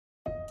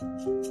Vi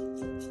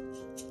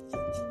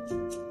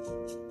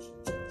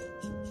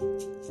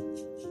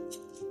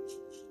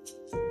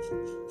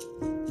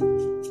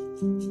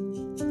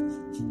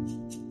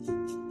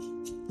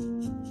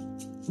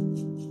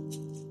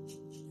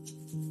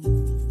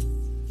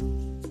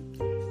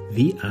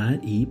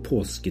i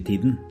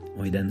påsketiden,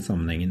 og i den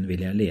sammenhengen vil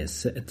jeg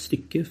lese et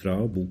stykke fra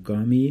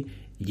boka mi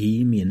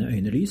 «Gi mine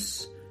øyne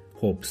lys»,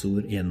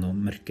 Håpsord gjennom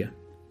mørket.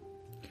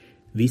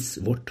 Hvis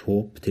vårt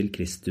håp til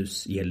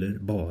Kristus gjelder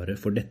bare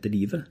for dette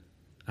livet,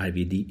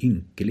 vi de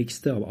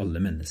ynkeligste av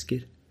alle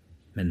mennesker.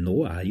 Men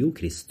nå jo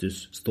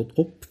Kristus stått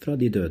opp fra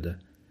de døde,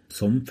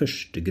 som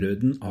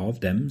førstegrøden av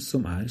dem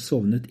som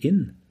sovnet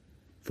inn.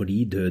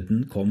 Fordi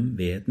døden kom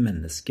ved et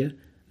menneske,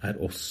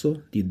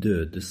 også de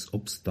dødes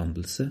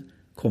oppstandelse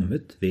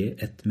kommet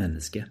ved et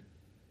menneske.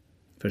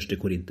 1.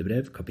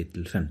 Korinterbrev,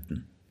 kapittel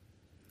 15.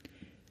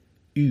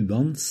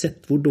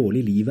 Uansett hvor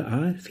dårlig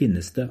livet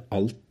finnes det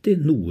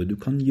alltid noe du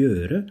kan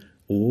gjøre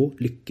og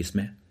lykkes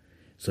med.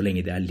 Så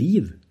lenge det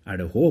liv,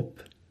 det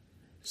håp,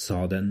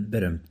 sa den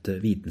berømte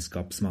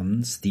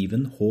vitenskapsmannen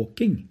Stephen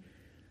Hawking,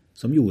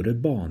 som gjorde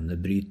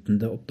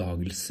banebrytende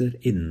oppdagelser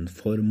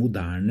innenfor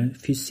moderne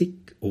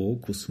fysikk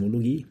og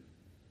kosmologi.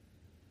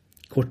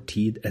 Kort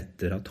tid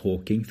etter at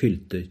Hawking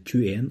fylte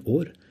 21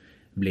 år,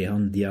 ble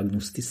han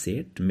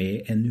diagnostisert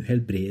med en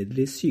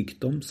uhelbredelig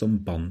sykdom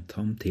som bandt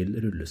ham til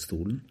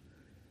rullestolen.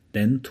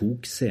 Den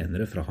tok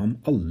senere fra ham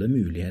alle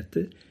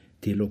muligheter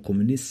til å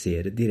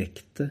kommunisere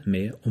direkte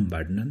med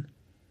omverdenen.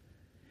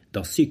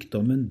 Da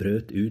sykdommen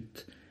brøt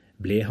ut,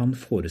 ble han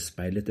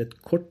forespeilet et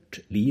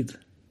kort liv.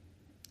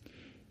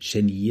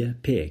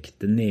 Geniet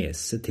pekte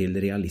nese til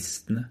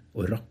realistene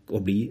og rakk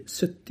å bli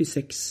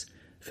 76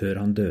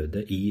 før han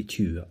døde i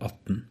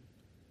 2018.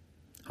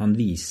 Han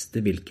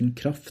viste hvilken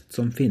kraft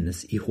som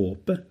finnes i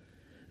håpet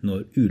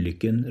når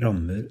ulykken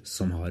rammer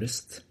som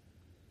hardest.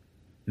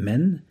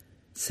 Men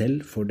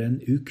selv for den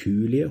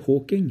ukuelige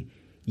Hawking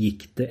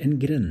gikk det en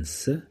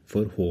grense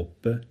for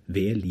håpet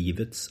ved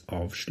livets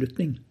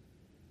avslutning.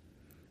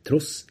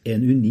 Tross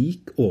en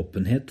unik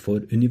åpenhet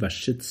for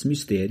universets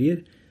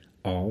mysterier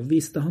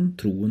avviste han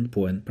troen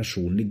på en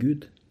personlig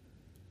Gud.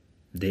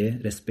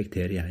 Det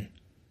respekterer jeg.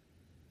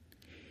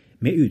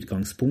 Med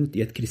utgangspunkt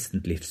i et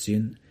kristent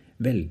livssyn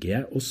velger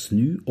jeg å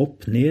snu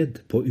opp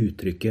ned på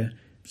uttrykket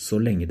 «så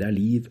lenge det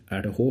liv,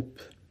 det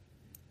håp».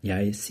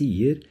 Jeg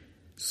sier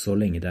 «så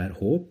lenge det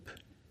håp,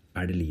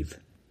 det liv».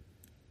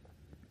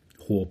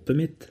 Håpet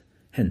mitt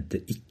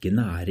henter ikke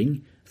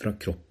næring fra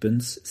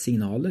kroppens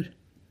signaler.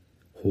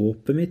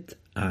 Håpet mitt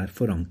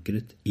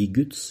forankret i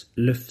Guds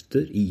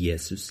løfter i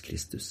Jesus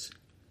Kristus.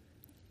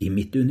 I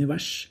mitt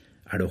univers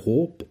det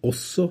håp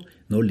også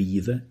når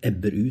livet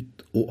ebber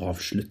ut og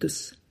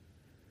avsluttes.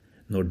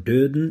 Når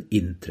døden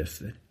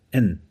inntreffer,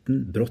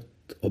 enten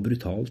brått og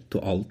brutalt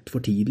og alt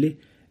for tidlig,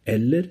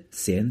 eller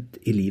sent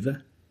i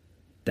livet.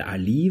 Det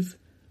liv,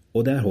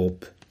 og det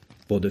håp,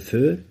 både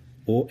før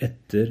og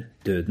etter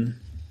døden.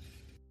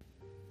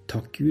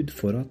 Takk Gud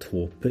for at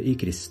håpet i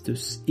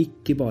Kristus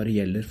ikke bare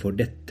gjelder for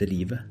dette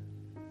livet.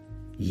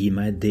 Gi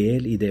meg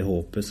del i det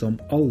håpet som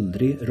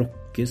aldri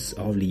rokkes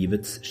av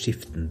livets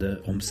skiftende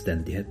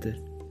omstendigheter.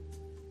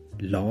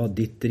 La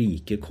ditt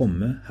rike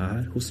komme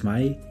her hos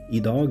meg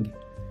i dag,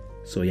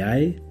 så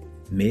jeg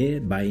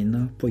med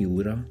beina på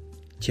jorda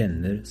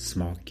kjenner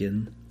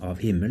smaken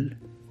av himmel